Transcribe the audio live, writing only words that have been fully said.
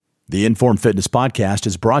The Informed Fitness Podcast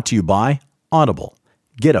is brought to you by Audible.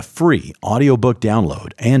 Get a free audiobook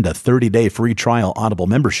download and a 30-day free trial Audible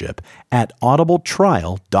membership at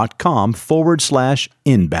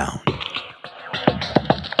audibletrial.com/inbound.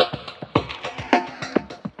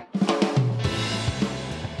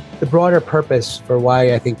 The broader purpose for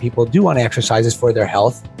why I think people do want to exercise is for their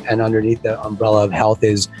health. And underneath the umbrella of health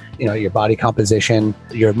is, your body composition,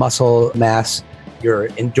 your muscle mass, your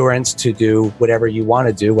endurance to do whatever you want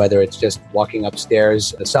to do, whether it's just walking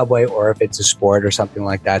upstairs, the subway, or if it's a sport or something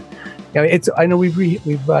like that. I know we've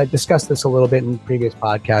discussed this a little bit in previous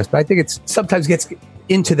podcasts, but I think it's sometimes gets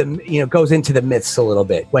into goes into the myths a little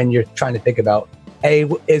bit when you're trying to think about,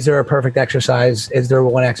 is there a perfect exercise? Is there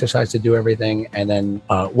one exercise to do everything? And then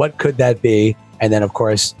what could that be? And then, of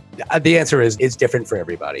course, the answer is it's different for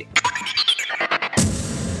everybody.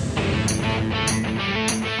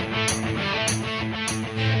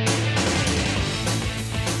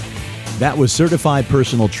 That was certified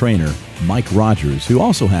personal trainer Mike Rogers, who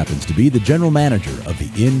also happens to be the general manager of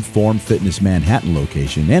the Informed Fitness Manhattan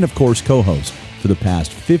location and, of course, co-host for the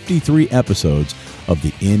past 53 episodes of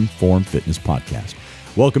the Informed Fitness Podcast.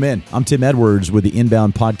 Welcome in. I'm Tim Edwards with the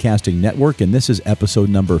Inbound Podcasting Network, and this is episode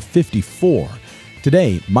number 54.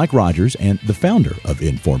 Today, Mike Rogers and the founder of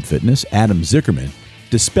Informed Fitness, Adam Zickerman,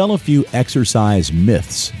 dispel a few exercise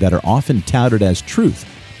myths that are often touted as truth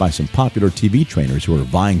by some popular TV trainers who are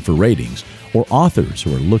vying for ratings or authors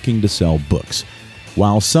who are looking to sell books.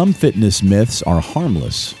 While some fitness myths are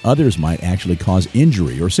harmless, others might actually cause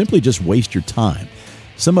injury or simply just waste your time.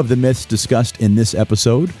 Some of the myths discussed in this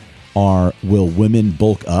episode are: will women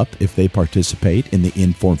bulk up if they participate in the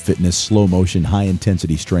Informed Fitness slow motion high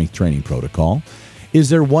intensity strength training protocol? Is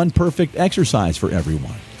there one perfect exercise for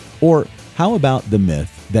everyone? Or how about the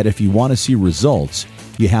myth that if you want to see results,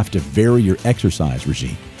 you have to vary your exercise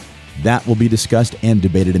regime? That will be discussed and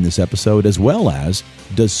debated in this episode, as well as,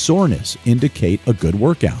 does soreness indicate a good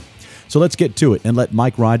workout? So let's get to it and let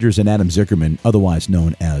Mike Rogers and Adam Zickerman, otherwise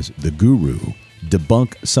known as the Guru,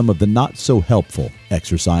 debunk some of the not-so-helpful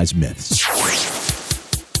exercise myths.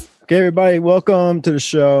 Okay, everybody, welcome to the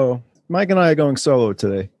show. Mike and I are going solo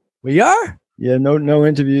today. We are? Yeah, no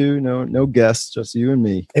interview, no guests, just you and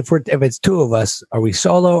me. If it's two of us, are we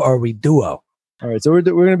solo or are we duo? All right, so we're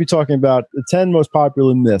going to be talking about the 10 most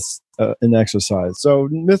popular myths in exercise. So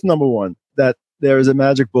myth number one, that there is a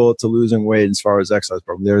magic bullet to losing weight as far as exercise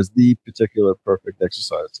program. There is the particular perfect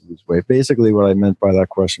exercise to lose weight. Basically, what I meant by that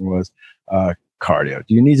question was cardio.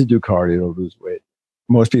 Do you need to do cardio to lose weight?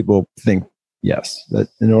 Most people think yes, that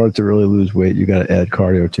in order to really lose weight, you got to add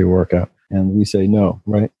cardio to your workout. And we say no,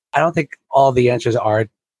 right? I don't think all the answers are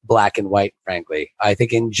black and white, frankly. I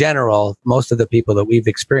think in general, most of the people that we've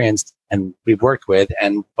experienced and we've worked with,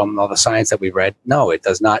 and from all the science that we've read, no, it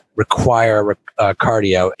does not require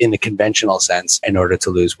cardio in the conventional sense in order to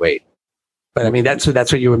lose weight. But I mean, that's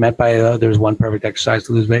what you were meant by there's one perfect exercise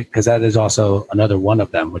to lose weight, because that is also another one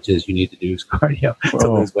of them, which is you need to do cardio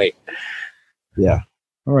to lose weight. Yeah.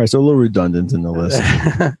 All right. So a little redundant in the list.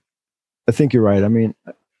 I think you're right. I mean,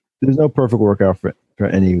 there's no perfect workout for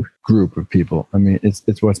any group of people. I mean, it's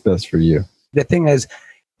what's best for you. The thing is,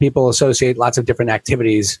 people associate lots of different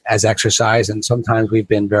activities as exercise, and sometimes we've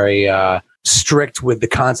been very strict with the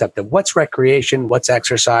concept of what's recreation, what's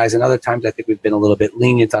exercise, and other times I think we've been a little bit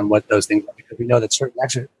lenient on what those things are, because we know that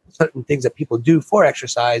certain things that people do for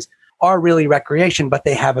exercise are really recreation, but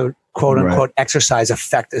they have a quote unquote exercise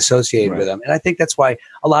effect associated with them. And I think that's why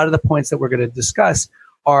a lot of the points that we're going to discuss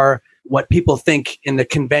are what people think in the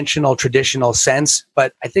conventional, traditional sense.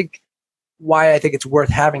 But I think why I think it's worth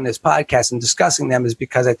having this podcast and discussing them is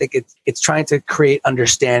because I think it's trying to create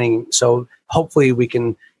understanding. So hopefully we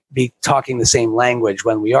can be talking the same language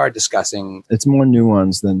when we are discussing. It's more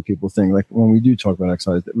nuanced than people think. Like when we do talk about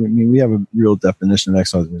exercise, I mean, we have a real definition of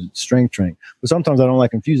exercise, strength training. But sometimes I don't like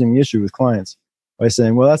confusing the issue with clients by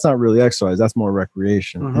saying, well, that's not really exercise. That's more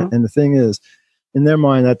recreation. Mm-hmm. And the thing is, in their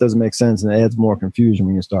mind, that doesn't make sense, and it adds more confusion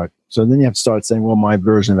when you start. So then you have to start saying, well, my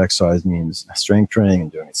version of exercise means strength training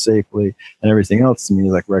and doing it safely, and everything else to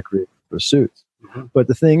me like recreational pursuits. Mm-hmm. But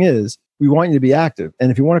the thing is, we want you to be active.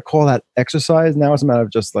 And if you want to call that exercise, now it's a matter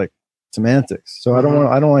of just like semantics. So I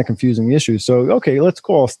don't like confusing the issue. So, okay, let's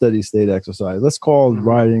call steady state exercise. Let's call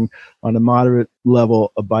riding on a moderate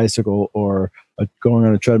level a bicycle, or going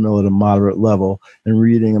on a treadmill at a moderate level, and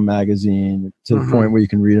reading a magazine to the point where you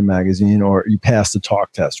can read a magazine, or you pass the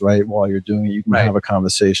talk test, right? While you're doing it, you can have a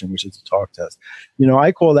conversation, which is a talk test.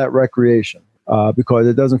 I call that recreation because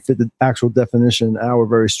it doesn't fit the actual definition, our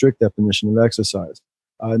very strict definition of exercise.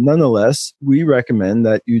 Nonetheless, we recommend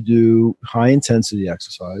that you do high intensity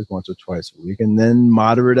exercise once or twice a week and then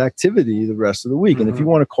moderate activity the rest of the week. And if you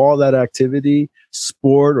want to call that activity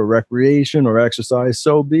sport or recreation or exercise,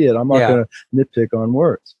 so be it. I'm not going to nitpick on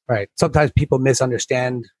words. Right. Sometimes people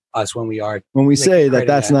misunderstand us when we say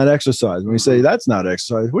that's not exercise. When we say that's not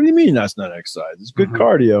exercise, what do you mean that's not exercise? It's good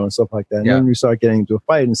cardio and stuff like that. And then we start getting into a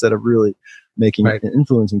fight instead of really making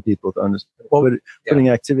influencing people to understand putting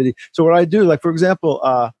activity. So what I do, like for example,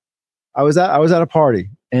 I was at a party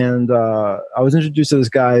and I was introduced to this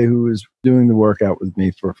guy who was doing the workout with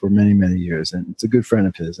me for many, many years. And it's a good friend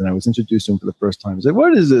of his. And I was introduced to him for the first time. He said,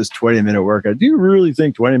 what is this 20-minute workout? Do you really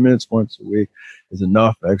think 20 minutes once a week is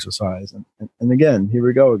enough exercise? And again, here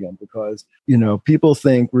we go again, because, people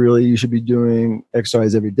think really you should be doing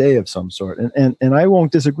exercise every day of some sort. And I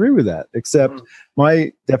won't disagree with that, except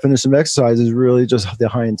my definition of exercise is really just the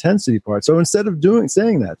high intensity part. So instead of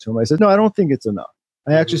saying that to him, I said, no, I don't think it's enough.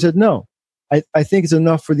 I actually said, no, I think it's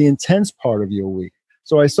enough for the intense part of your week.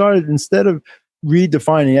 So I started, instead of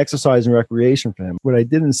redefining exercise and recreation for him, what I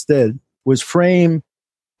did instead was frame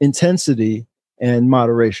intensity and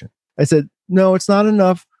moderation. I said, no, it's not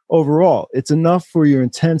enough overall. It's enough for your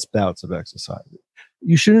intense bouts of exercise.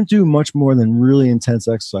 You shouldn't do much more than really intense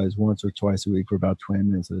exercise once or twice a week for about 20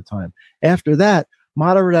 minutes at a time. After that,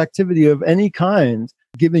 moderate activity of any kind,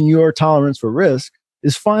 given your tolerance for risk,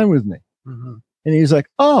 is fine with me. And he's like,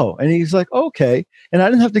 oh, and he's like, okay. And I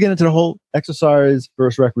didn't have to get into the whole exercise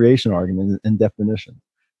versus recreation argument and definition.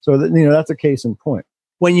 So that, that's a case in point.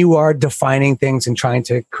 When you are defining things and trying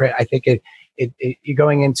to create, I think you're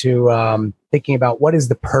going into thinking about what is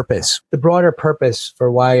the purpose, the broader purpose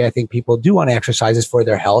for why I think people do want to exercise is for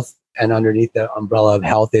their health. And underneath the umbrella of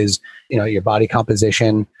health is, your body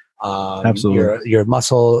composition, Absolutely. your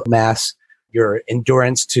muscle mass, your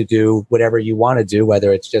endurance to do whatever you want to do,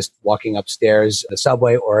 whether it's just walking upstairs the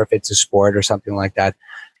subway or if it's a sport or something like that.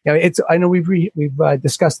 I know we've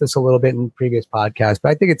discussed this a little bit in previous podcasts,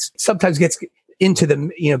 but I think it's sometimes gets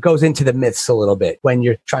into goes into the myths a little bit when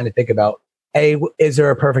you're trying to think about, is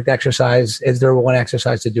there a perfect exercise? Is there one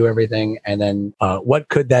exercise to do everything? And then what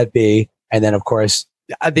could that be? And then of course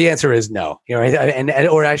the answer is no,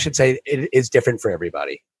 or I should say it is different for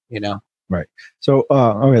everybody, Right. So,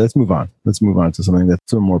 okay, let's move on. Let's move on to something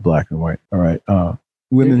that's a little more black and white. All right.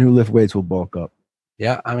 Women who lift weights will bulk up.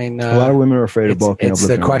 Yeah. I mean, a lot of women are afraid of bulking up. It's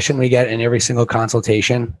the question we get in every single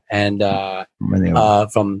consultation. And, many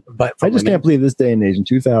of them. I just can't believe this day and age in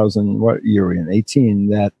 2000, what year are we in? 18,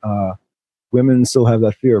 that, women still have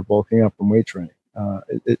that fear of bulking up from weight training.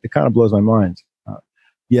 It kind of blows my mind.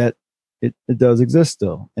 Yet it does exist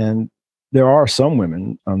still. And there are some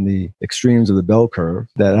women on the extremes of the bell curve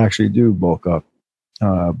that actually do bulk up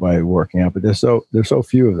by working out, but there's so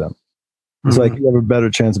few of them. It's like you have a better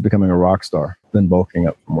chance of becoming a rock star than bulking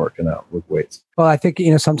up from working out with weights. Well, I think,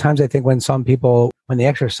 sometimes I think when some people, when they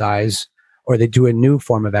exercise or they do a new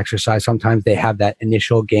form of exercise, sometimes they have that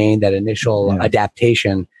initial gain, that initial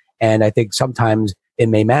adaptation. And I think sometimes it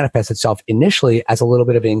may manifest itself initially as a little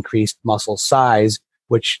bit of increased muscle size,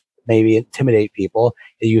 which maybe intimidate people.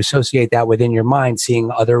 You associate that within your mind,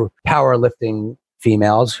 seeing other powerlifting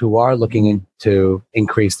females who are looking to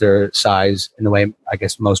increase their size in the way I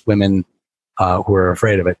guess most women who are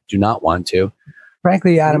afraid of it do not want to.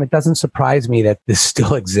 Frankly, Adam, it doesn't surprise me that this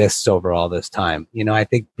still exists over all this time. I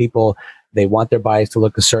think people, they want their bodies to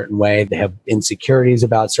look a certain way. They have insecurities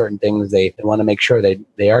about certain things. They want to make sure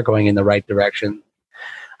they are going in the right direction.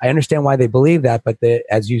 I understand why they believe that, but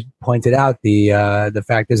as you pointed out, the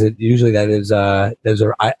fact is that usually that is those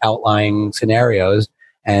are outlying scenarios,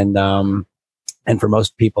 and for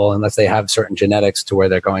most people, unless they have certain genetics to where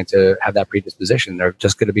they're going to have that predisposition, they're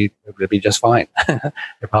just going to be just fine. They're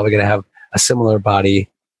probably going to have a similar body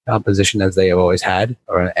composition as they have always had,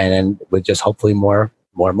 and with just hopefully more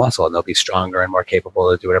muscle, and they'll be stronger and more capable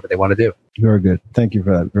to do whatever they want to do. Very good. Thank you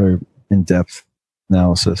for that very in-depth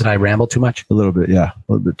analysis. Did I ramble too much? A little bit, yeah. A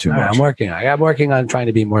little bit too much. I'm working on trying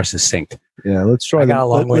to be more susuccinct. Yeah, let's try. I got a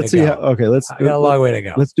long way to go. I got a long way to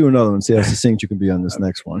go. Let's do another one. See how succinct you can be on this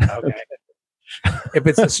next one. Okay. If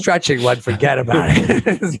it's a stretching one, forget about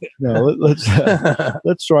it. No, let's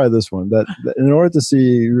try this one. That in order to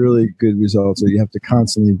see really good results, you have to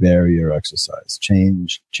constantly vary your exercise,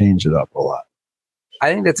 change it up a lot.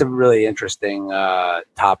 I think that's a really interesting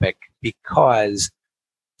topic because.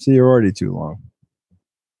 See, you're already too long.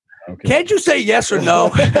 Okay. Can't you say yes or no?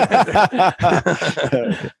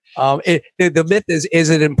 The myth is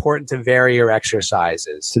it important to vary your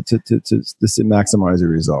exercises to maximize your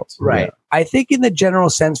results? Right. Yeah. I think in the general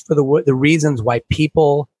sense for the reasons why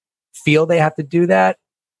people feel they have to do that,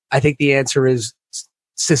 I think the answer is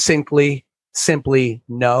succinctly simply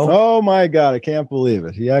no. Oh my God, I can't believe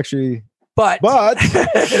it. He actually, but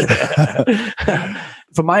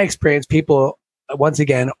from my experience, people, once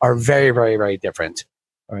again, are very, very, very different.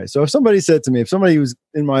 All right. So if somebody was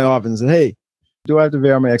in my office and said, hey, do I have to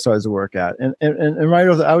vary my exercise to work out? And right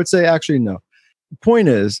off, I would say, actually, no. The point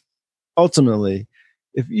is, ultimately,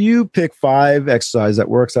 if you pick 5 exercises that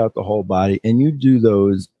works out the whole body and you do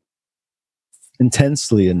those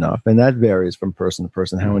intensely enough, and that varies from person to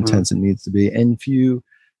person, how intense it needs to be. And if you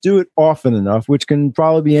do it often enough, which can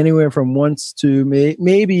probably be anywhere from once to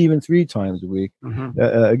maybe even 3 times a week.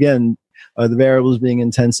 Again, the variables being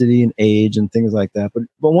intensity and age and things like that. But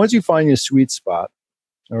once you find your sweet spot,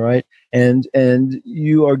 all right, and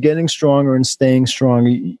you are getting stronger and staying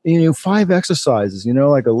strong, 5 exercises,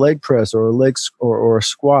 like a leg press or a or a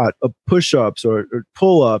squat, push-ups or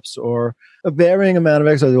pull-ups, or a varying amount of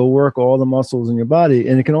exercise will work all the muscles in your body.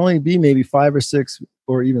 And it can only be maybe 5 or 6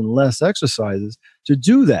 or even less exercises to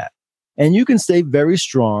do that. And you can stay very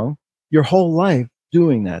strong your whole life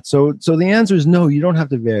doing that. So the answer is no, you don't have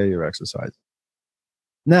to vary your exercise.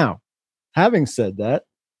 Now, having said that,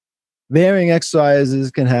 varying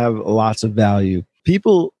exercises can have lots of value.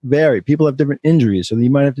 People vary. People have different injuries, so you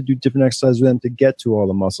might have to do different exercises with them to get to all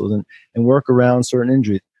the muscles and work around certain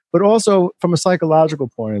injuries. But also from a psychological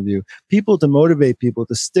point of view, to motivate people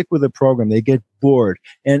to stick with a program, they get bored.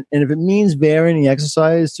 And if it means varying the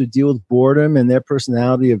exercise to deal with boredom and their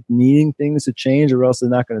personality of needing things to change, or else they're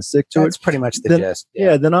not going to stick to it. That's pretty much the gist.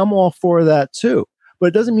 Yeah, then I'm all for that too. But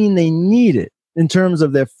it doesn't mean they need it in terms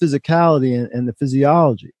of their physicality and the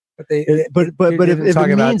physiology. But if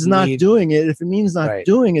it means not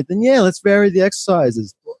doing it, then yeah, let's vary the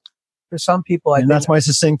exercises. For some people, that's my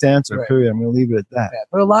succinct answer. Right. Period. I'm going to leave it at that. Yeah,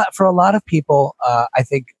 for a lot of people, I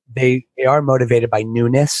think they are motivated by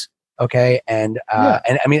newness. Okay, and I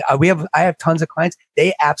mean, I have tons of clients.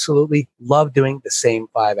 They absolutely love doing the same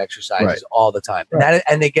 5 exercises all the time,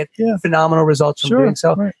 and they get phenomenal results from doing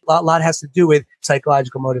so. Right. A lot has to do with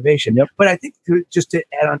psychological motivation. Yep. But I think just to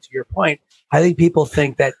add on to your point, I think people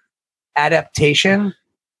think that adaptation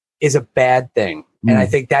is a bad thing, and I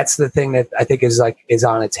think that's the thing that I think is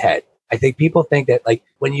on its head. I think people think that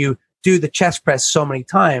when you do the chest press so many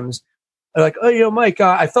times, they're like, oh, Mike,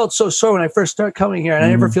 I felt so sore when I first started coming here and I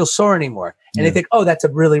never feel sore anymore. And they think, oh, that's a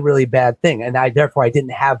really, really bad thing. And therefore I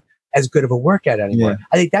didn't have as good of a workout anymore.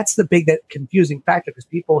 I think that's the big, confusing factor, because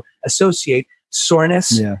people associate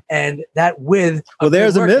soreness and that with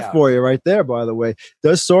there's a myth for you right there, by the way.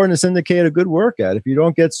 Does soreness indicate a good workout? If you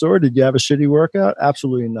don't get sore, did you have a shitty workout?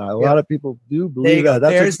 Absolutely not. A lot of people do believe that.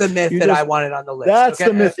 There's the myth that I wanted on the list. That's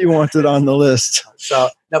the myth you wanted on the list. So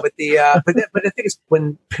no, but the thing is,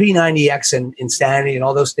 when P90X and Insanity and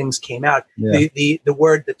all those things came out,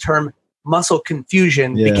 the term muscle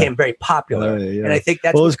confusion became very popular. And I think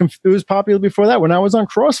that's it was popular before that. When I was on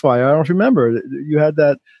Crossfire, I don't know if you remember, you had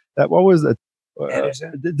that what was it?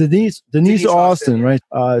 Denise Austin, right?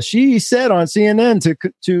 She said on CNN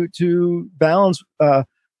to balance,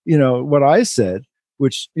 what I said,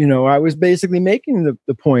 which, I was basically making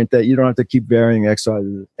the point that you don't have to keep varying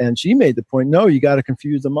exercises. And she made the point, no, you got to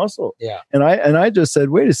confuse the muscle. Yeah. And I just said,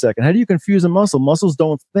 wait a second, how do you confuse a muscle? Muscles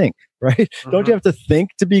don't think, right? Mm-hmm. Don't you have to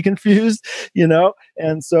think to be confused,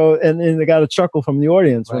 And so, and I got a chuckle from the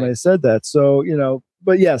audience when I said that. So,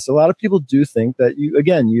 but yes, a lot of people do think that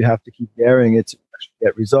you have to keep varying it to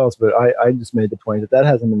get results. But I just made the point that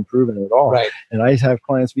hasn't been proven at all. Right. And I have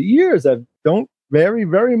clients for years that don't vary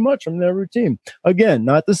very much from their routine. Again,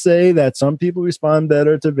 not to say that some people respond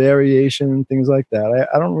better to variation and things like that.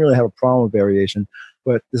 I don't really have a problem with variation,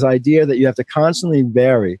 but this idea that you have to constantly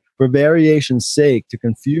vary for variation's sake to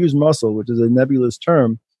confuse muscle, which is a nebulous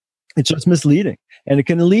term, it's just misleading. And it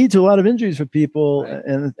can lead to a lot of injuries for people.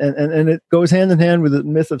 Right. And it goes hand in hand with the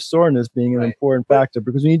myth of soreness being an important factor,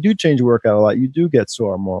 because when you do change your workout a lot, you do get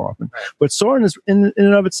sore more often. Right. But soreness in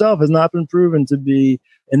and of itself has not been proven to be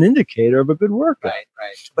an indicator of a good workout.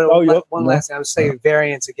 Right. But one last thing, I was saying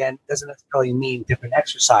variance again doesn't necessarily mean different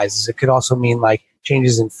exercises. It could also mean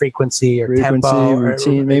changes in frequency or tempo,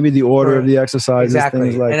 routine, maybe the order of the exercises,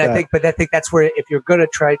 things like that. I think that's where, if you're going to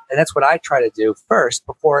try, and that's what I try to do first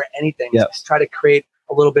before anything, is try to create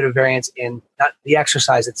a little bit of variance in not the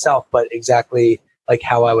exercise itself, but exactly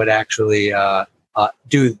how I would actually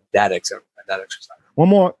do that exercise. One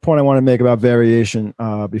more point I want to make about variation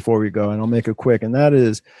before we go, and I'll make it quick, and that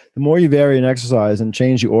is the more you vary an exercise and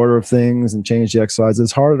change the order of things and change the exercise,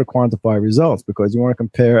 it's harder to quantify results because you want to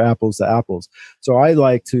compare apples to apples. So I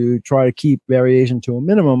like to try to keep variation to a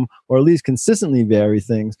minimum, or at least consistently vary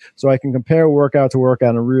things, so I can compare workout to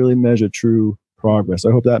workout and really measure true progress.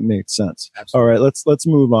 I hope that makes sense. Absolutely. All right, let's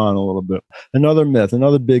move on a little bit.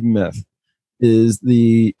 Another big myth. is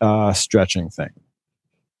the stretching thing.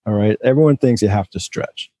 All right. Everyone thinks you have to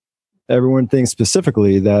stretch. Everyone thinks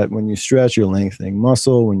specifically that when you stretch, you're lengthening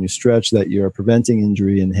muscle. When you stretch, that you're preventing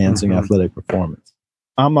injury, enhancing athletic performance.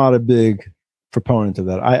 I'm not a big proponent of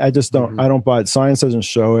that. I just don't. I don't buy it. Science doesn't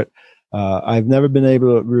show it. I've never been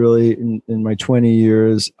able to really, in my 20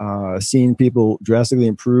 years, seen people drastically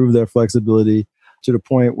improve their flexibility to the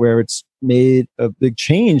point where it's made a big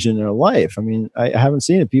change in their life. I mean, I haven't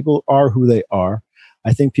seen it. People are who they are.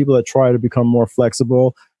 I think people that try to become more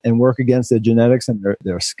flexible and work against their genetics and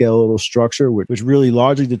their skeletal structure, which really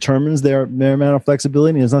largely determines their amount of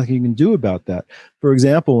flexibility, and there's nothing you can do about that. For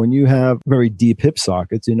example, when you have very deep hip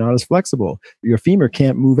sockets, you're not as flexible. Your femur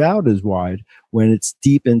can't move out as wide when it's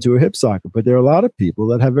deep into a hip socket. But there are a lot of people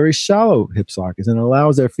that have very shallow hip sockets, and it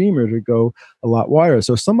allows their femur to go a lot wider.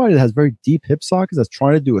 So somebody that has very deep hip sockets that's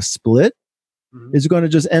trying to do a split is going to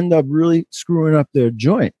just end up really screwing up their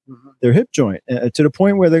joint, their hip joint, to the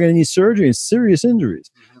point where they're going to need surgery and serious injuries.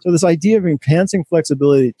 So this idea of enhancing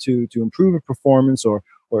flexibility to improve a performance or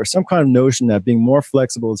some kind of notion that being more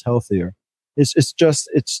flexible is healthier, it's just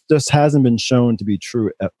hasn't been shown to be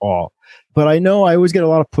true at all. But I know I always get a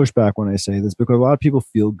lot of pushback when I say this, because a lot of people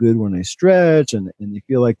feel good when they stretch and they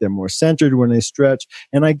feel like they're more centered when they stretch.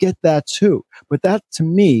 And I get that too. But that, to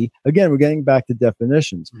me, again, we're getting back to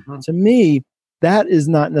definitions. To me, that is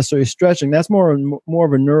not necessarily stretching. That's more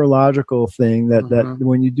of a neurological thing that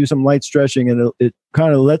when you do some light stretching, and it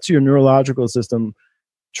kind of lets your neurological system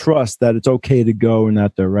trust that it's okay to go in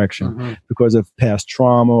that direction because of past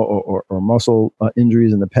trauma or muscle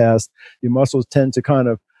injuries in the past. Your muscles tend to kind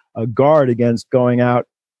of guard against going out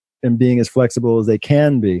and being as flexible as they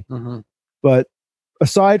can be. But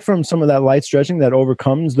aside from some of that light stretching that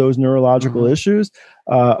overcomes those neurological issues,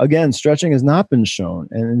 again, stretching has not been shown.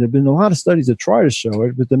 And there have been a lot of studies that try to show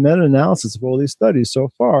it, but the meta-analysis of all these studies so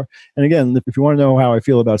far, and again, if you want to know how I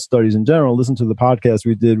feel about studies in general, listen to the podcast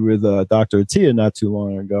we did with Dr. Attia not too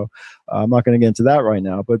long ago. I'm not going to get into that right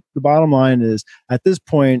now, but the bottom line is, at this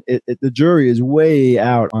point, the jury is way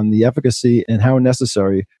out on the efficacy and how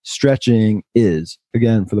necessary stretching is,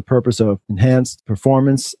 again, for the purpose of enhanced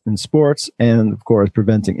performance in sports and, of course,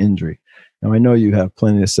 preventing injury. Now, I know you have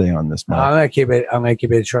plenty to say on this, Mike. I'm going to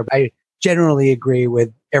keep it short. I generally agree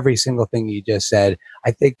with every single thing you just said.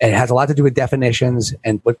 I think it has a lot to do with definitions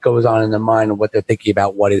and what goes on in the mind and what they're thinking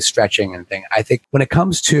about what is stretching and thing. I think when it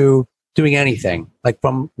comes to doing anything, like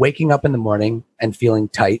from waking up in the morning and feeling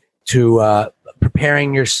tight to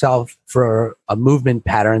preparing yourself for a movement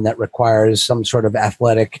pattern that requires some sort of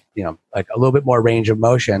athletic, like a little bit more range of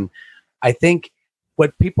motion, I think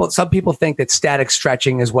some people think that static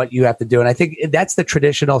stretching is what you have to do. And I think that's the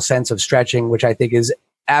traditional sense of stretching, which I think is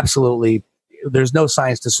absolutely, there's no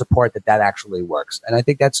science to support that actually works. And I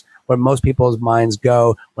think that's where most people's minds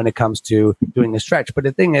go when it comes to doing the stretch. But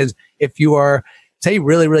the thing is, if you are, say,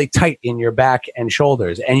 really, really tight in your back and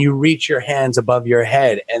shoulders, and you reach your hands above your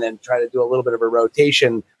head and then try to do a little bit of a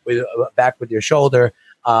rotation back with your shoulder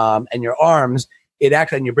and your arms,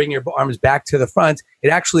 and you bring your arms back to the front,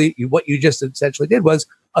 what you just essentially did was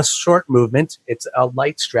a short movement. It's a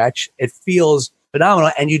light stretch. It feels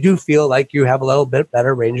phenomenal. And you do feel like you have a little bit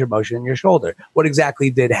better range of motion in your shoulder. What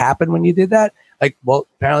exactly did happen when you did that?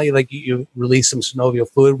 Apparently, you release some synovial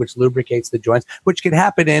fluid, which lubricates the joints, which can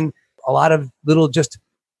happen in a lot of little just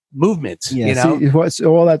movements. Yeah. See, what's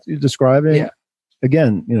all that you're describing? Yeah.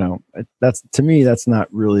 Again, that's, to me, that's not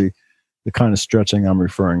really the kind of stretching I'm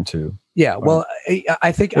referring to. Yeah, well,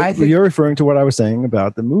 I think you're referring to what I was saying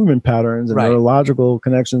about the movement patterns and neurological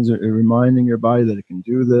connections, reminding your body that it can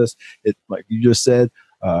do this. It, like you just said,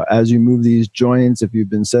 as you move these joints, if you've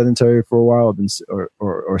been sedentary for a while,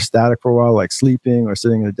 or static for a while, like sleeping or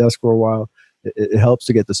sitting at a desk for a while, it helps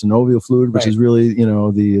to get the synovial fluid, which is really,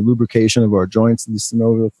 the lubrication of our joints. The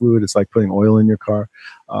synovial fluid, it's like putting oil in your car.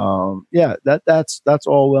 That's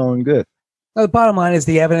all well and good. Now, the bottom line is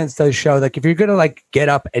the evidence does show that if you're going to get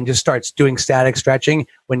up and just start doing static stretching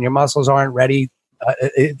when your muscles aren't ready,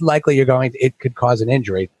 it could cause an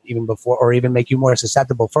injury even before, or even make you more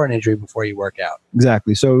susceptible for an injury before you work out.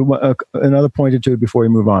 Exactly. So another point or two before we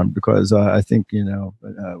move on, because I think,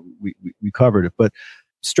 we covered it, but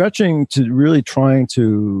stretching to really trying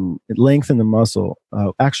to lengthen the muscle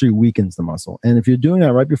actually weakens the muscle. And if you're doing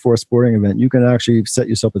that right before a sporting event, you can actually set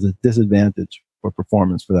yourself at a disadvantage for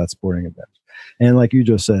performance for that sporting event. And like you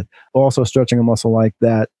just said, also stretching a muscle like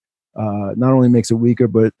that not only makes it weaker,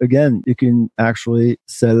 but again, you can actually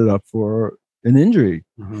set it up for an injury.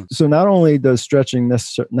 So not only does stretching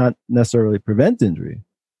not necessarily prevent injury,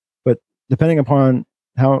 but depending upon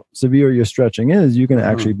how severe your stretching is, you can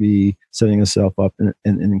actually be setting yourself up and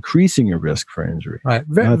increasing your risk for injury, right?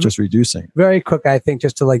 Not just reducing it. Very quick, I think,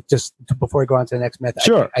 before we go on to the next myth,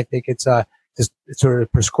 Sure. I think it's just sort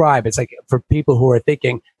of prescribe. It's like for people who are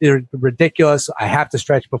thinking they're ridiculous, I have to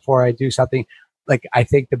stretch before I do something. Like, I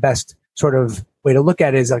think the best sort of way to look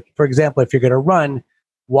at it is, like, for example, if you're going to run,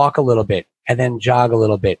 walk a little bit and then jog a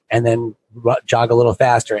little bit and then jog a little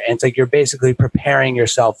faster. And it's like you're basically preparing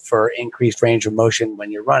yourself for increased range of motion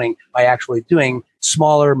when you're running by actually doing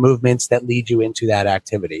smaller movements that lead you into that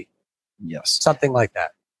activity. Yes. Something like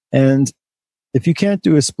that. And if you can't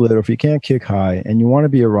do a split, or if you can't kick high and you want to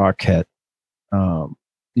be a Rockette,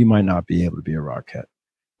 you might not be able to be a Rockette.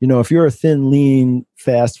 You know, if you're a thin, lean,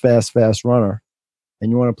 fast runner and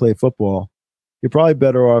you want to play football, you're probably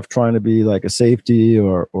better off trying to be like a safety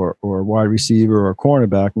or a wide receiver or a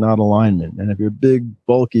cornerback, not a lineman. And if you're a big,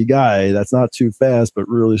 bulky guy that's not too fast but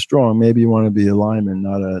really strong, maybe you want to be a lineman,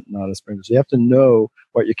 not a sprinter. So you have to know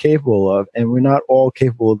what you're capable of, and we're not all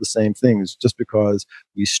capable of the same things just because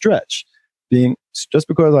we stretch. Just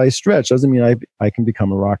because I stretch doesn't mean I can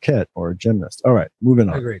become a Rockette or a gymnast. All right, moving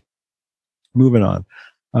on. Agreed. Moving on.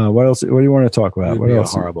 What else? What do you want to talk about? You'd what be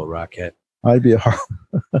else? A horrible Rockette. I'd be a horrible.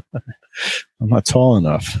 I'm not tall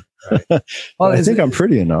enough. Right. Well, I think I'm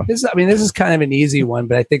pretty enough. This is kind of an easy one,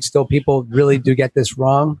 but I think still people really do get this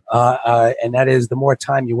wrong. And that is, the more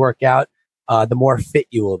time you work out, the more fit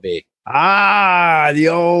you will be. The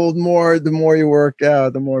more you work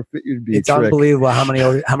out, the more fit you'd be. It's unbelievable how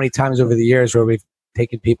many times over the years where we've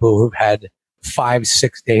taken people who've had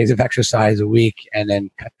 5-6 days of exercise a week and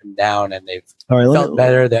then cut them down, and they've felt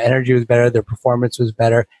better, their energy was better, their performance was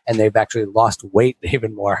better, and they've actually lost weight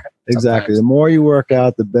even more. Exactly. The more you work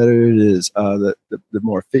out, the better it is. The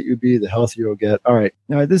more fit you'll be, the healthier you'll get. All right.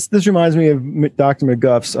 Now, this reminds me of Dr.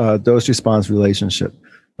 McGuff's dose-response relationship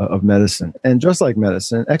of medicine. And just like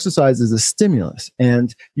medicine, exercise is a stimulus,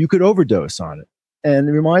 and you could overdose on it. And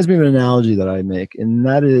it reminds me of an analogy that I make, and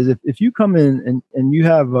that is, if you come in and you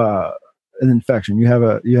have an infection, you have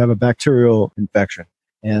a bacterial infection,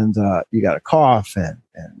 and you got a cough, and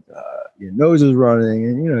your nose is running,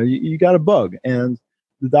 and you got a bug, and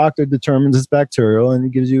the doctor determines it's bacterial, and he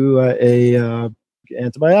gives you a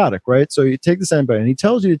antibiotic, right? So you take this antibiotic, and he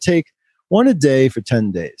tells you to take one a day for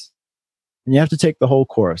 10 days, and you have to take the whole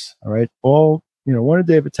course, all right? One a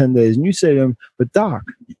day for 10 days, and you say to him, "But doc,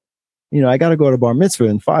 I got to go to bar mitzvah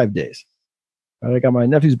in 5 days. I got my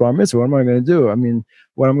nephew's bar mitzvah. What am I going to do?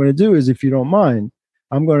 What I'm going to do is, if you don't mind,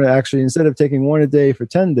 I'm going to actually, instead of taking one a day for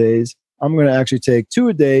 10 days, I'm going to actually take 2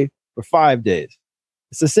 a day for 5 days."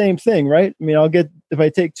 It's the same thing, right? If I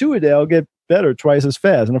take 2 a day, I'll get better twice as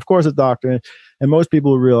fast. And of course, a doctor and most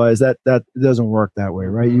people realize that doesn't work that way,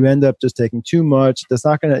 right? You end up just taking too much.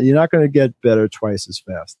 You're not going to get better twice as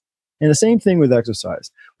fast. And the same thing with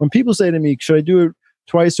exercise. When people say to me, "Should I do it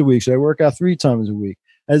twice a week? Should I work out 3 times a week?"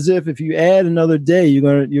 As if you add another day, you're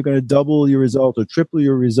going to double your results or triple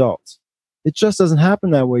your results. It just doesn't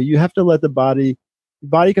happen that way. You have to let the body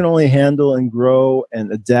can only handle and grow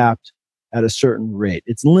and adapt at a certain rate.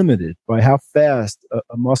 It's limited by how fast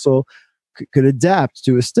a muscle could adapt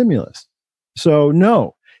to a stimulus. So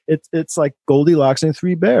no, it's like Goldilocks and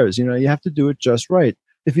 3 bears. You have to do it just right.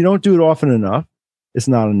 If you don't do it often enough, it's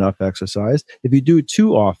not enough exercise. If you do it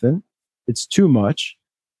too often, it's too much.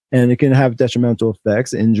 And it can have detrimental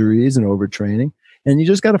effects, injuries, and overtraining. And you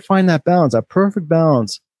just got to find that balance, that perfect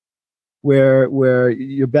balance where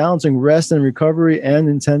you're balancing rest and recovery and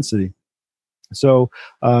intensity. So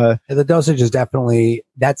the dosage is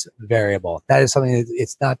that's variable. That is something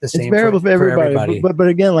it's not the same. It's variable for everybody. But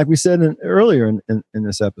again, like we said earlier in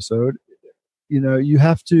this episode, you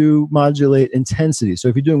have to modulate intensity. So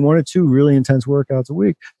if you're doing 1 or 2 really intense workouts a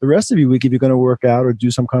week, the rest of your week, if you're going to work out or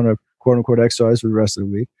do some kind of quote unquote exercise for the rest of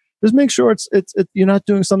the week, just make sure it's you're not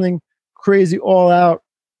doing something crazy all out,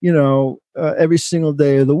 every single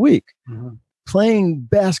day of the week. Mm-hmm. Playing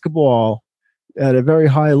basketball at a very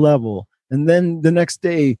high level, and then the next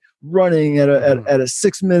day running at a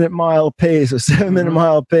 6-minute mile pace or 7-minute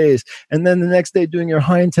mile pace, and then the next day doing your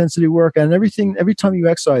high intensity workout, and everything. Every time you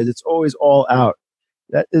exercise, it's always all out.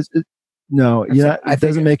 That is no, it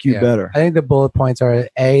doesn't make you better. I think the bullet points are: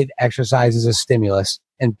 A, exercise is a stimulus,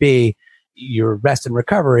 and B, your rest and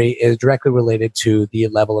recovery is directly related to the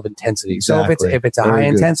level of intensity. Exactly. So if it's a high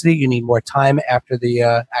intensity, you need more time after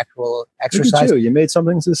the actual exercise. Look at you made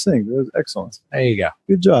something succinct. It was excellent. There you go.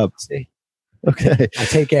 Good job. See? Okay. I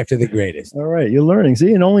take after the greatest. All right. You're learning.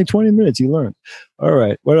 See, in only 20 minutes, you learned. All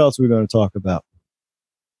right. What else are we going to talk about?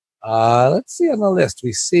 Let's see on the list.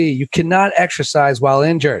 We see you cannot exercise while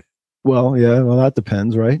injured. Well, yeah. Well, that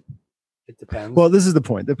depends, right? Depends. Well, this is the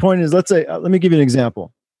point. The point is, let's say, let me give you an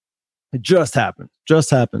example. It just happened.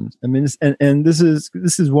 I mean, this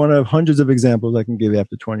is one of hundreds of examples I can give you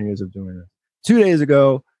after 20 years of doing this. 2 days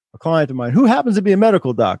ago, a client of mine who happens to be a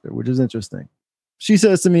medical doctor, which is interesting. She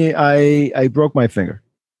says to me, I broke my finger.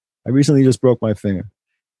 I recently just broke my finger.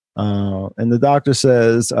 And the doctor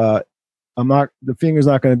says, the finger's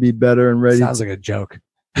not going to be better and ready. Sounds like a joke.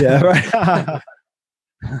 Yeah, right.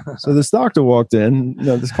 So this doctor walked in,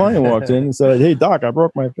 this client walked in and said, "Hey, doc, I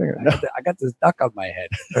broke my finger." No. I got this duck on my head.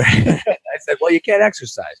 I said, "Well, you can't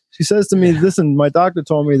exercise." She says to me, "Listen, my doctor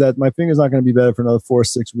told me that my finger's not going to be better for another 4 or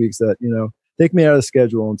 6 weeks. That take me out of the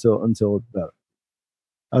schedule until it's better."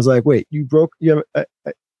 I was like, "Wait, you broke? You have?"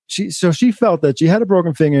 She felt that she had a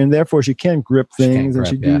broken finger and therefore she can't grip things and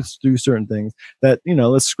she do certain things that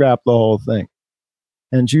let's scrap the whole thing.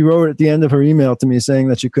 And she wrote at the end of her email to me saying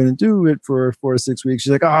that she couldn't do it for 4 to 6 weeks.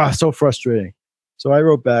 She's like, so frustrating. So I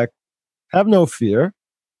wrote back, have no fear,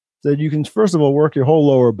 that you can, first of all, work your whole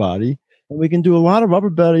lower body. And we can do a lot of upper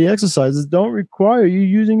body exercises that don't require you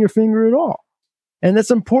using your finger at all. And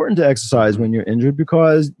that's important to exercise when you're injured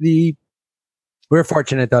because we're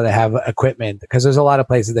fortunate, though, to have equipment because there's a lot of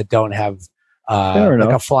places that don't have like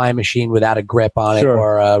a flying machine without a grip on it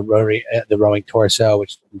or the rowing torso,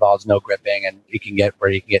 which involves no gripping, and you can get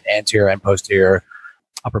anterior and posterior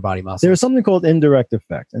upper body muscles. There's something called indirect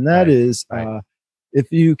effect, and that is if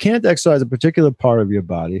you can't exercise a particular part of your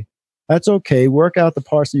body, that's okay. Work out the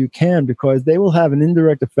parts that you can because they will have an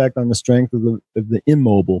indirect effect on the strength of the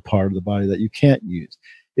immobile part of the body that you can't use.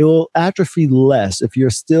 It will atrophy less if you're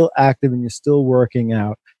still active and you're still working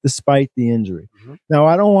out despite the injury. Mm-hmm. Now,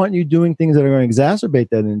 I don't want you doing things that are going to exacerbate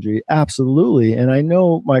that injury. Absolutely. And I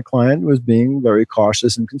know my client was being very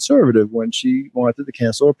cautious and conservative when she wanted to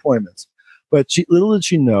cancel appointments. But little did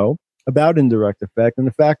she know about indirect effect and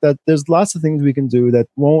the fact that there's lots of things we can do that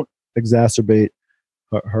won't exacerbate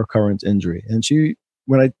her current injury. And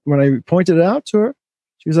when I pointed it out to her,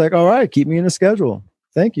 she was like, all right, keep me in the schedule.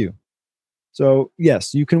 Thank you. So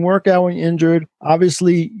yes, you can work out when you're injured.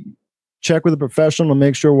 Obviously, check with a professional to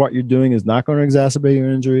make sure what you're doing is not going to exacerbate your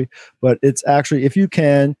injury. But it's actually, if you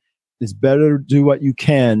can, it's better to do what you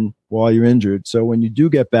can while you're injured. So when you do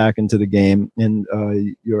get back into the game and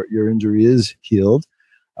your injury is healed,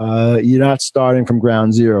 you're not starting from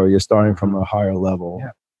ground zero. You're starting from a higher level.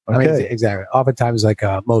 Yeah. Okay. I mean, exactly. Oftentimes, like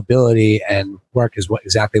mobility and work is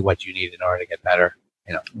exactly what you need in order to get better.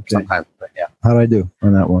 Sometimes. But yeah. How'd I do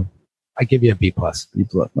on that one? I give you a B+. B+,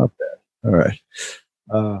 not bad. All right.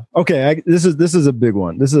 Okay. This is a big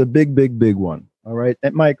one. This is a big one. All right.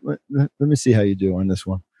 And Mike, let me see how you do on this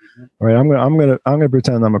one. Mm-hmm. All right. I'm gonna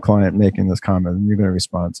pretend I'm a client making this comment, and you're gonna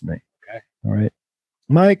respond to me. Okay. All right.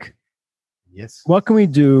 Mike. Yes. What can we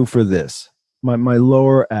do for this? My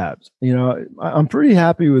lower abs. I'm pretty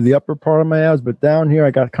happy with the upper part of my abs, but down here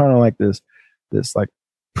I got kind of like this like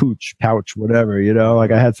pouch, whatever.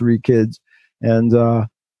 Like I had 3 kids, and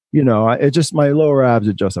it just, my lower abs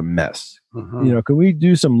are just a mess. Mm-hmm. Can we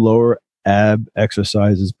do some lower ab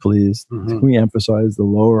exercises, please? Mm-hmm. Can we emphasize the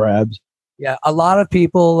lower abs? Yeah, a lot of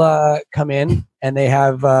people come in and they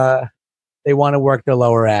have they want to work their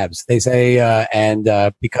lower abs. They say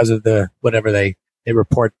and because of the whatever they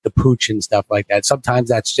report the pooch and stuff like that. Sometimes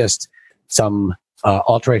that's just some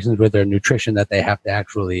alterations with their nutrition that they have to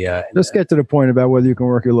actually just get to the point about whether you can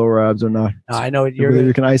work your lower abs or not. I know whether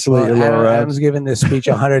you can isolate your lower abs. Adam's given this speech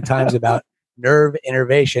 100 times about nerve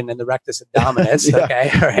innervation and the rectus abdominis. Yeah.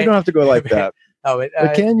 Okay, all right. You don't have to go like that. But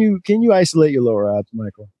can you isolate your lower abs,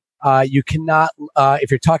 Michael? You cannot.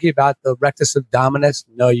 If you're talking about the rectus abdominis,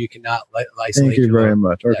 no, you cannot isolate. Thank you very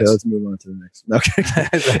much. Okay, let's move on to the next.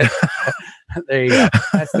 Okay. There you go.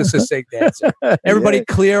 That's the succinct answer. Everybody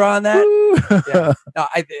clear on that? Yeah.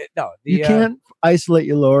 You can't isolate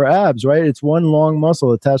your lower abs, right? It's one long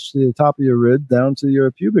muscle attached to the top of your rib down to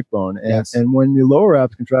your pubic bone. And when your lower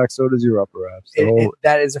abs contract, so does your upper abs.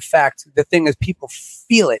 That is a fact. The thing is, people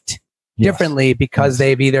feel it differently because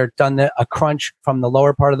they've either done a crunch from the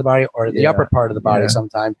lower part of the body or the upper part of the body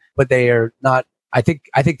sometimes, but they are not. I think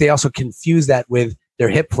they also confuse that with their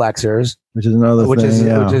hip flexors, which is another which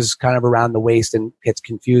is kind of around the waist and gets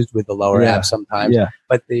confused with the lower abs sometimes. Yeah.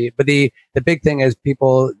 But the big thing is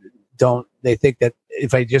people they think that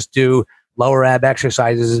if I just do lower ab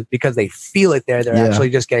exercises because they feel it there, they're actually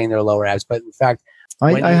just getting their lower abs. But in fact,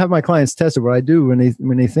 I have my clients test it. What I do when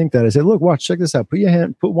they think that, I say, look, watch, check this out.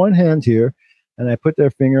 Put one hand here, and I put their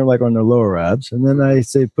finger like on their lower abs, and then I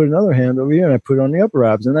say, put another hand over here, and I put it on the upper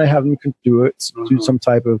abs, and I have them do some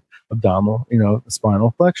type of abdominal,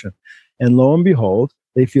 spinal flexion, and lo and behold,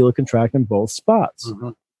 they feel it contract in both spots. Mm-hmm.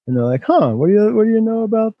 And they're like, huh, what do you know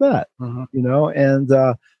about that? Mhm. You know? And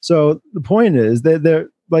so the point is that they're,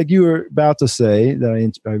 like you were about to say that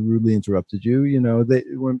I rudely interrupted you. You know,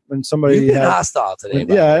 when somebody You've been hostile today.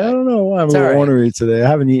 I don't know why I'm It's a little all right. ornery today. I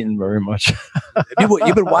haven't eaten very much.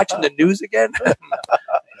 You've been watching the news again?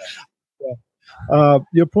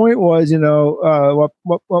 Your point was, you know,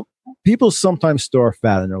 what people sometimes store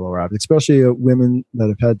fat in their lower abdomen, especially women that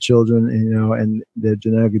have had children, and, you know, and they're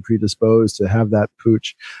genetically predisposed to have that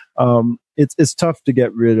pooch. It's tough to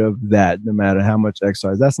get rid of that, no matter how much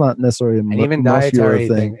exercise. That's not necessarily a even muscular dietary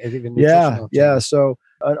thing. even Yeah. So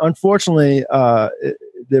unfortunately,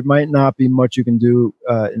 there might not be much you can do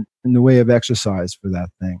in the way of exercise for that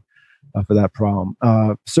thing. For that problem.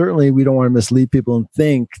 Certainly, we don't want to mislead people and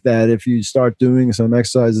think that if you start doing some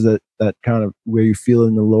exercises that kind of where you feel it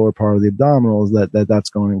in the lower part of the abdominals, that's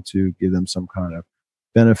going to give them some kind of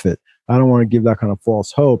benefit. I don't want to give that kind of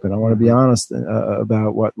false hope, and I want to be honest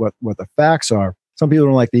about what the facts are. Some people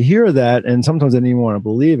don't like to hear that, and sometimes they don't even want to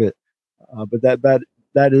believe it. But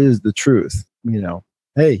that is the truth. You know,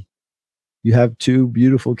 hey, you have two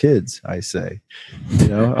beautiful kids, I say. You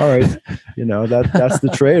know, all right, you know, that's the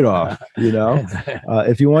trade-off. You know,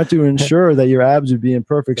 if you want to ensure that your abs would be in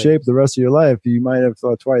perfect shape the rest of your life, you might have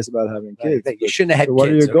thought twice about having kids. You shouldn't have had kids. What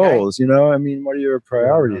are your goals? You know, I mean, what are your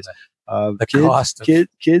priorities? The cost of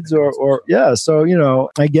kids or yeah. So, you know,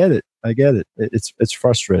 I get it. It's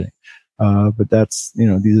frustrating. But that's, you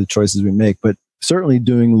know, these are the choices we make. But certainly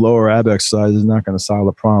doing lower ab exercise is not going to solve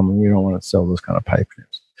the problem. We don't want to sell those kind of pipe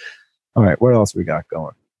dreams. All right, what else we got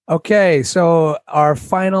going? Okay, so our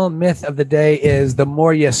final myth of the day is the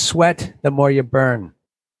more you sweat, the more you burn.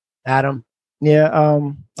 Adam? Yeah, I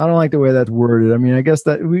don't like the way that's worded. I mean, I guess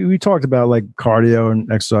that we talked about like cardio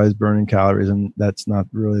and exercise burning calories, and that's not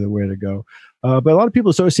really the way to go. But a lot of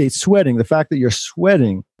people associate sweating, the fact that you're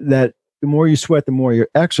sweating, that the more you sweat, the more you're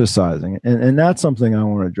exercising. And that's something I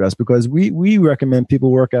want to address, because we recommend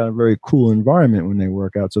people work out in a very cool environment when they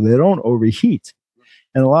work out so they don't overheat.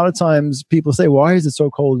 And a lot of times people say, why is it so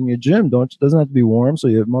cold in your gym? Doesn't have to be warm, so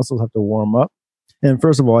your muscles have to warm up. And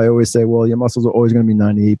first of all, I always say, well, your muscles are always going to be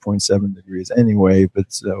 98.7 degrees anyway,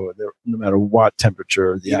 but so no matter what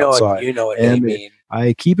temperature outside. You know what they mean.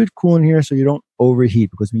 I keep it cool in here so you don't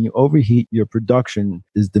overheat, because when you overheat, your production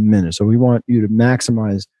is diminished. So we want you to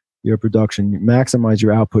maximize your production, maximize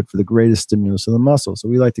your output for the greatest stimulus of the muscle. So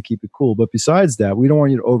we like to keep it cool. But besides that, we don't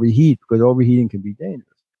want you to overheat, because overheating can be dangerous.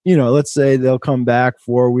 You know, let's say they'll come back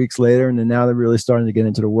 4 weeks later, and then now they're really starting to get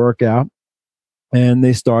into the workout, and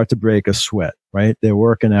they start to break a sweat, right? They're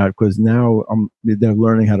working out because now they're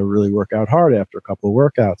learning how to really work out hard after a couple of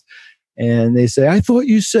workouts. And they say, I thought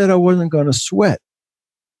you said I wasn't going to sweat.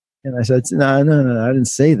 And I said, no, I didn't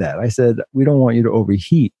say that. I said, we don't want you to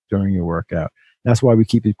overheat during your workout. That's why we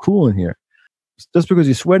keep it cool in here. Just because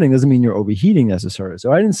you're sweating doesn't mean you're overheating necessarily.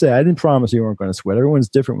 So I didn't promise you weren't going to sweat. Everyone's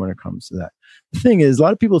different when it comes to that. The thing is, a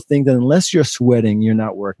lot of people think that unless you're sweating, you're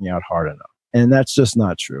not working out hard enough. And that's just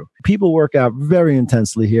not true. People work out very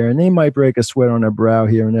intensely here, and they might break a sweat on their brow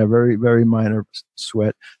here and there, very, very minor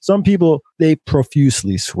sweat. Some people, they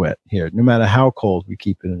profusely sweat here, no matter how cold we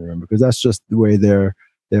keep it in the room, because that's just the way they're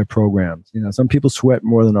programmed. You know, some people sweat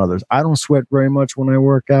more than others. I don't sweat very much when I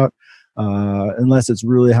work out, unless it's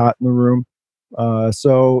really hot in the room.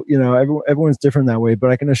 So, you know, everyone's different that way, but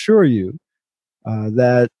I can assure you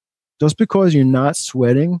that just because you're not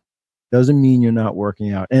sweating doesn't mean you're not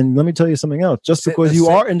working out. And let me tell you something else. Just because you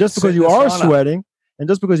are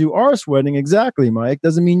sweating, exactly, Mike,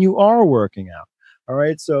 doesn't mean you are working out. All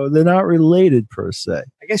right. So they're not related per se.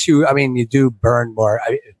 I guess you do burn more.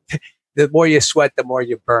 The more you sweat, the more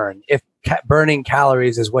you burn. If burning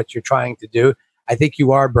calories is what you're trying to do, I think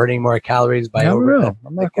you are burning more calories by I'm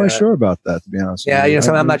not quite sure about that, to be honest. Yeah, you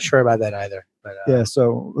know, I'm not sure about that either. But, yeah,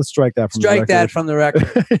 so let's strike that from the record.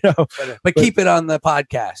 You know, but keep it on the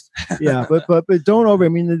podcast. Yeah, but don't over. I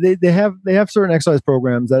mean, they have certain exercise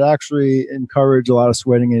programs that actually encourage a lot of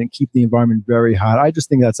sweating and keep the environment very hot. I just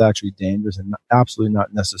think that's actually dangerous and absolutely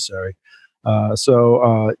not necessary.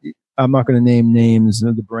 So I'm not going to name names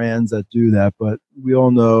of the brands that do that, but we've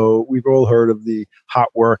all heard of the hot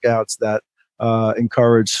workouts that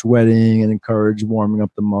encourage sweating and encourage warming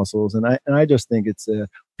up the muscles. And I just think it's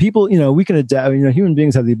people, you know, we can adapt. You know, human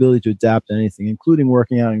beings have the ability to adapt to anything, including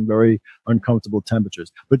working out in very uncomfortable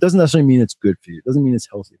temperatures. But it doesn't necessarily mean it's good for you. It doesn't mean it's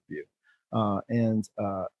healthy for you.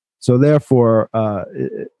 So therefore,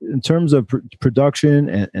 in terms of production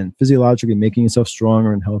and physiologically making yourself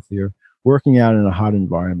stronger and healthier, working out in a hot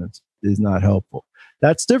environment is not helpful.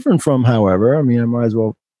 That's different from, however, I mean, I might as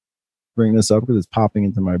well bring this up because it's popping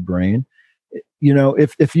into my brain. You know,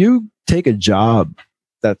 if you take a job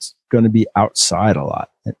that's going to be outside a lot,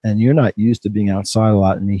 and you're not used to being outside a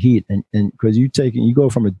lot in the heat, and because you go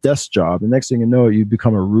from a desk job, the next thing you know, you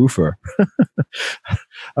become a roofer. I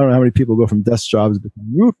don't know how many people go from desk jobs to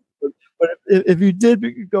become roofers, but if you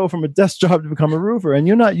did go from a desk job to become a roofer, and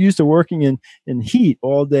you're not used to working in heat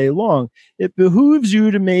all day long, it behooves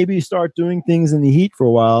you to maybe start doing things in the heat for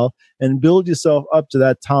a while and build yourself up to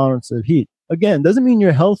that tolerance of heat. Again, doesn't mean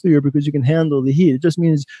you're healthier because you can handle the heat. It just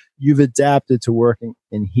means you've adapted to working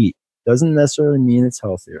in heat. Doesn't necessarily mean it's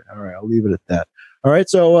healthier. All right, I'll leave it at that. All right,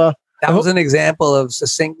 so that was an example of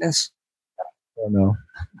succinctness. Oh no,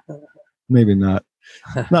 maybe not.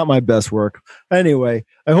 Not my best work. Anyway,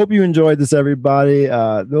 I hope you enjoyed this, everybody.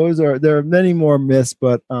 There are many more myths,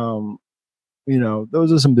 but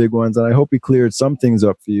those are some big ones, and I hope we cleared some things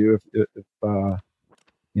up for you.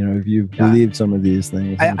 If you believed some of these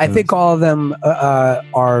things. I think all of them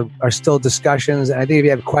are still discussions. And I think if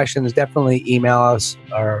you have questions, definitely email us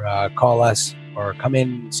or call us or come in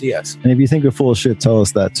and see us. And if you think we're full of shit, tell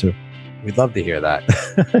us that too. We'd love to hear that.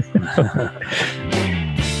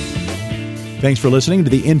 Thanks for listening to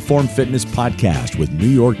the Informed Fitness Podcast with New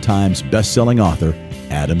York Times bestselling author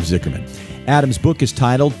Adam Zickerman. Adam's book is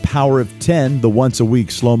titled Power of 10, The Once a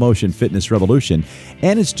Week Slow Motion Fitness Revolution,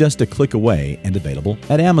 and it's just a click away and available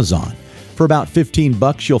at Amazon. For about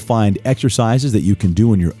 $15, you'll find exercises that you can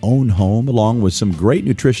do in your own home, along with some great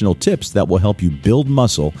nutritional tips that will help you build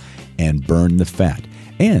muscle and burn the fat.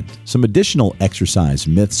 And some additional exercise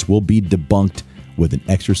myths will be debunked with an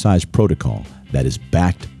exercise protocol that is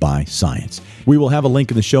backed by science. We will have a link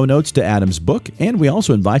in the show notes to Adam's book, and we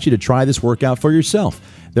also invite you to try this workout for yourself.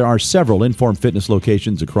 There are several Informed Fitness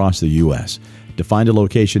locations across the U.S. To find a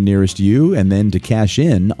location nearest you and then to cash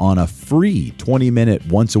in on a free 20-minute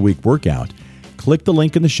once-a-week workout, click the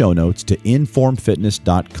link in the show notes to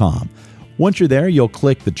informedfitness.com. Once you're there, you'll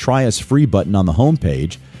click the Try Us Free button on the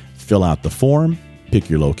homepage, fill out the form, pick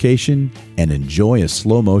your location, and enjoy a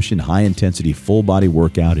slow-motion, high-intensity, full-body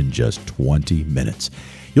workout in just 20 minutes.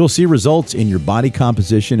 You'll see results in your body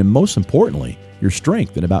composition and, most importantly, your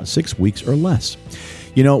strength in about 6 weeks or less.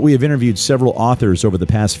 We have interviewed several authors over the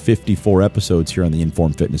past 54 episodes here on the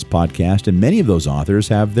Informed Fitness Podcast, and many of those authors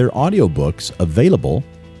have their audiobooks available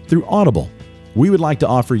through Audible. We would like to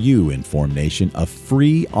offer you, Informed Nation, a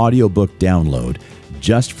free audiobook download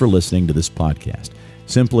just for listening to this podcast.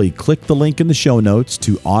 Simply click the link in the show notes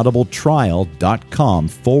to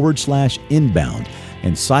audibletrial.com/inbound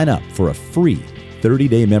and sign up for a free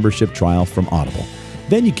 30-day membership trial from Audible.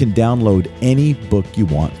 Then you can download any book you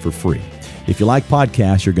want for free. If you like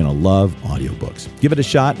podcasts, you're going to love audiobooks. Give it a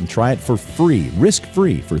shot and try it for free,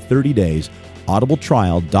 risk-free for 30 days,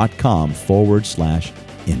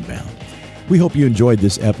 audibletrial.com/inbound. We hope you enjoyed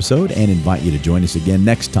this episode and invite you to join us again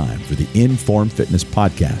next time for the Informed Fitness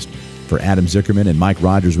Podcast. For Adam Zickerman and Mike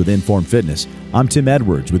Rogers with Informed Fitness, I'm Tim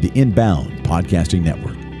Edwards with the Inbound Podcasting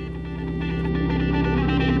Network.